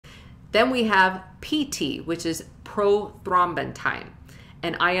Then we have PT, which is prothrombin time,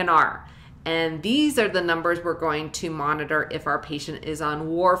 and INR. And these are the numbers we're going to monitor if our patient is on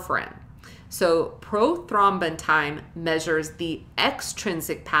warfarin. So prothrombin time measures the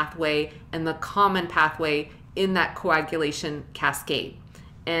extrinsic pathway and the common pathway in that coagulation cascade.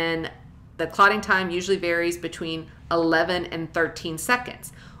 And the clotting time usually varies between 11 and 13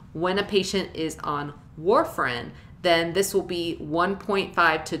 seconds. When a patient is on warfarin, then this will be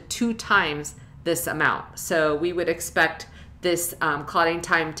 1.5 to 2 times this amount. So we would expect this clotting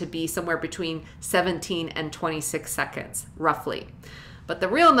time to be somewhere between 17 and 26 seconds, roughly. But the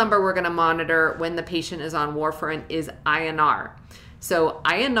real number we're going to monitor when the patient is on warfarin is INR. So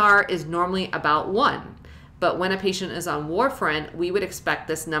INR is normally about 1, but when a patient is on warfarin, we would expect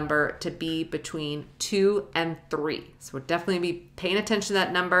this number to be between 2 and 3. So we'll definitely be paying attention to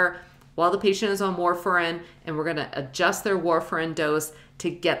that number while the patient is on warfarin, and we're going to adjust their warfarin dose to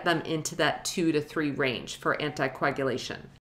get them into that 2 to 3 range for anticoagulation.